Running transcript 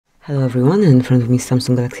Hello everyone, in front of me is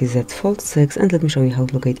Samsung Galaxy Z Fold 6 and let me show you how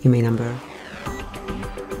to locate IMEI number.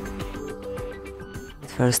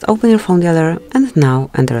 First open your phone dialer and now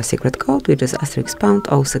enter a secret code which is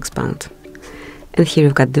 *#06#. And here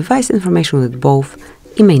you've got device information with both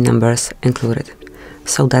IMEI numbers included.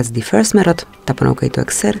 So that's the first method. Tap on OK to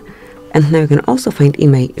exit, and now you can also find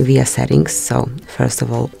IMEI via settings. So first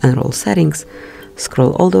of all, enroll settings,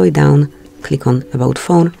 scroll all the way down, click on About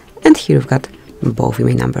Phone, and here you've got both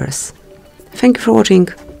IMEI numbers. Thank you for watching,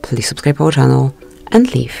 please subscribe our channel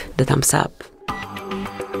and leave the thumbs up.